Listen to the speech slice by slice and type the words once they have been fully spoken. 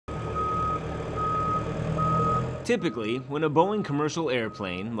Typically, when a Boeing commercial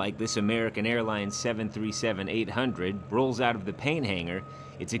airplane, like this American Airlines 737-800, rolls out of the paint hangar,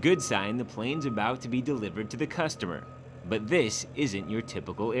 it's a good sign the plane's about to be delivered to the customer. But this isn't your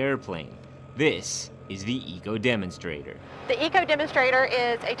typical airplane. This is the ecoDemonstrator. The ecoDemonstrator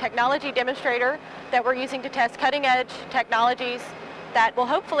is a technology demonstrator that we're using to test cutting-edge technologies that will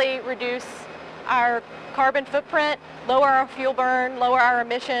hopefully reduce our carbon footprint, lower our fuel burn, lower our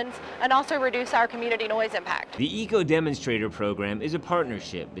emissions, and also reduce our community noise impact. The ecoDemonstrator program is a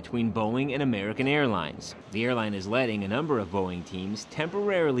partnership between Boeing and American Airlines. The airline is letting a number of Boeing teams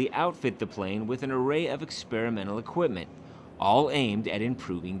temporarily outfit the plane with an array of experimental equipment, all aimed at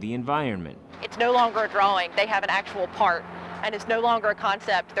improving the environment. It's no longer a drawing, they have an actual part, and it's no longer a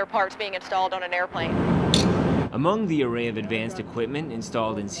concept, their parts being installed on an airplane. Among the array of advanced equipment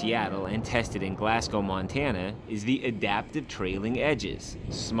installed in Seattle and tested in Glasgow, Montana, is the adaptive trailing edges,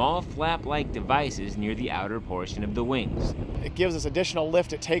 small flap-like devices near the outer portion of the wings. It gives us additional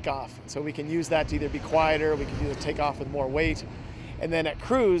lift at takeoff, so we can use that to either be quieter, we can either take off with more weight, and then at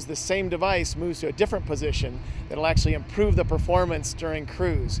cruise, the same device moves to a different position that'll actually improve the performance during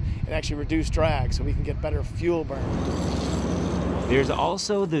cruise and actually reduce drag so we can get better fuel burn. There's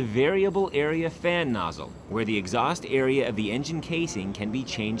also the variable area fan nozzle, where the exhaust area of the engine casing can be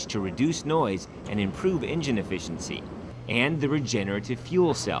changed to reduce noise and improve engine efficiency, and the regenerative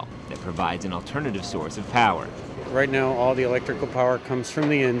fuel cell that provides an alternative source of power. Right now, all the electrical power comes from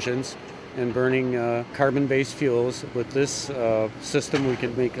the engines and burning carbon-based fuels. With this system, we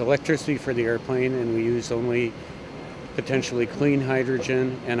can make electricity for the airplane, and we use only potentially clean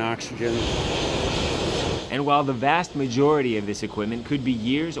hydrogen and oxygen. And while the vast majority of this equipment could be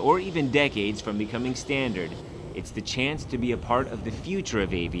years or even decades from becoming standard, it's the chance to be a part of the future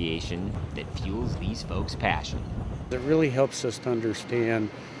of aviation that fuels these folks' passion. It really helps us to understand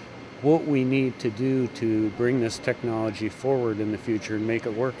what we need to do to bring this technology forward in the future and make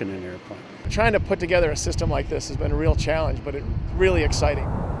it work in an airplane. Trying to put together a system like this has been a real challenge, but it's really exciting.